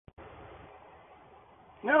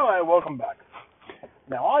No, welcome back.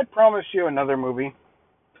 Now, I promised you another movie,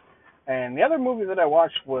 and the other movie that I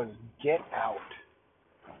watched was Get Out.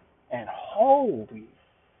 And holy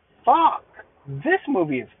fuck, this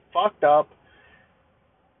movie is fucked up.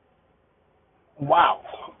 Wow.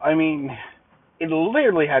 I mean, it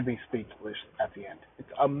literally had me speechless at the end. It's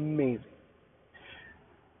amazing.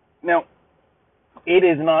 Now, it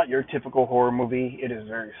is not your typical horror movie. It is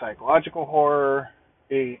very psychological horror.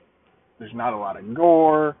 There's not a lot of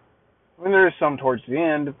gore. I mean, there is some towards the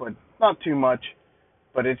end, but not too much.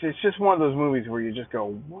 But it's just one of those movies where you just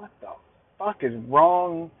go, what the fuck is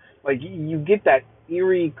wrong? Like you get that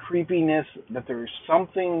eerie creepiness that there's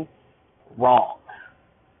something wrong,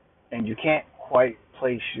 and you can't quite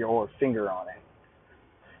place your finger on it.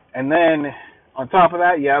 And then on top of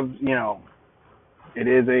that, you have it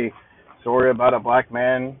is a story about a black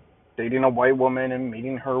man dating a white woman and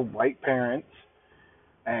meeting her white parents,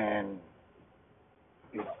 and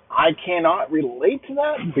I cannot relate to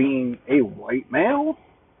that being a white male.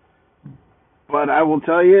 But I will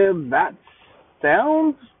tell you, that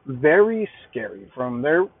sounds very scary. From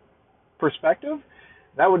their perspective,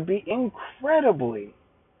 that would be incredibly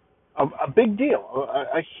a big deal,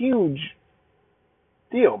 a huge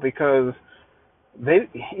deal, because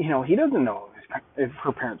he doesn't know if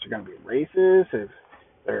her parents are going to be racist, if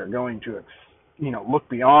they're going to look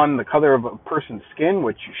beyond the color of a person's skin,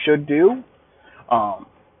 which you should do. Um,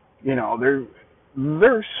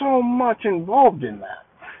 there's so much involved in that,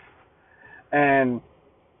 and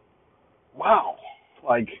wow,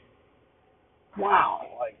 like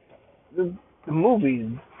like the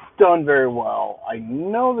movie's done very well. I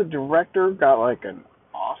know the director got like an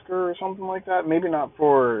Oscar or something like that. Maybe not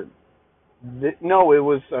for no, it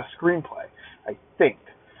was a screenplay, I think.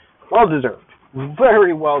 Well deserved,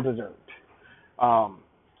 very well deserved. Um,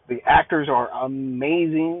 the actors are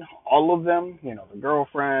amazing, all of them. The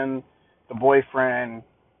girlfriend, the boyfriend,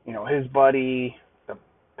 his buddy, the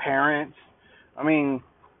parents. I mean,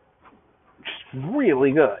 just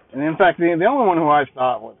really good. And in fact, the only one who I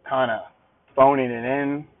thought was kind of phoning it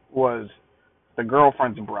in was the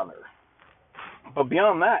girlfriend's brother. But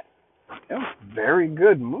beyond that, it was a very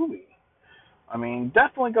good movie. I mean,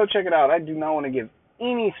 definitely go check it out. I do not want to give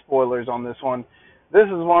any spoilers on this one. This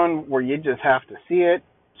is one where you just have to see it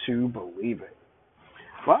to believe it.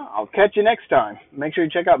 Well, I'll catch you next time. Make sure you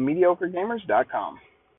check out MediocreGamers.com.